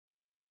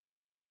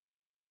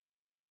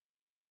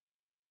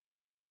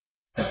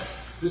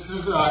This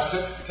is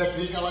a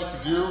technique I like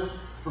to do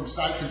from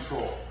side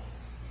control.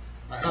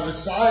 I have a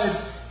side,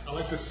 I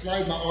like to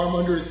slide my arm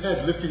under his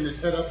head, lifting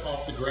his head up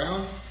off the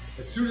ground.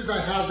 As soon as I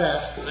have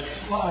that, I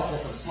slide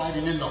like I'm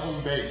sliding into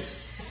home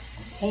base.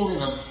 I'm pulling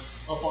him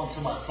up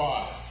onto my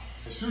thigh.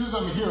 As soon as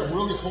I'm here, I'm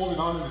really holding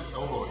on to this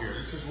elbow here.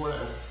 This is where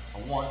I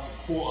want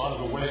to pull out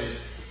of the way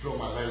to throw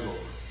my leg over.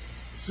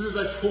 As soon as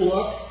I pull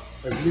up,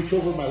 I reach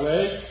over my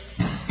leg,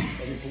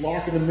 and it's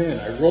locking him in.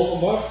 I roll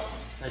him up,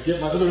 I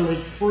get my other leg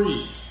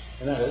free,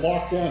 and then I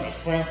lock down, I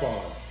clamp on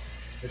him.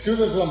 As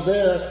soon as I'm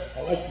there,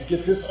 I like to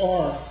get this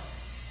arm,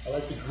 I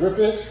like to grip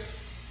it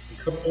and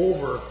come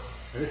over,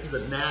 and this is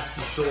a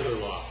nasty shoulder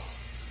lock.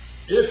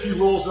 If he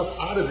rolls up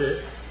out of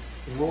it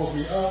and rolls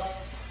me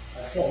up,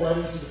 I fall right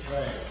into the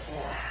triangle.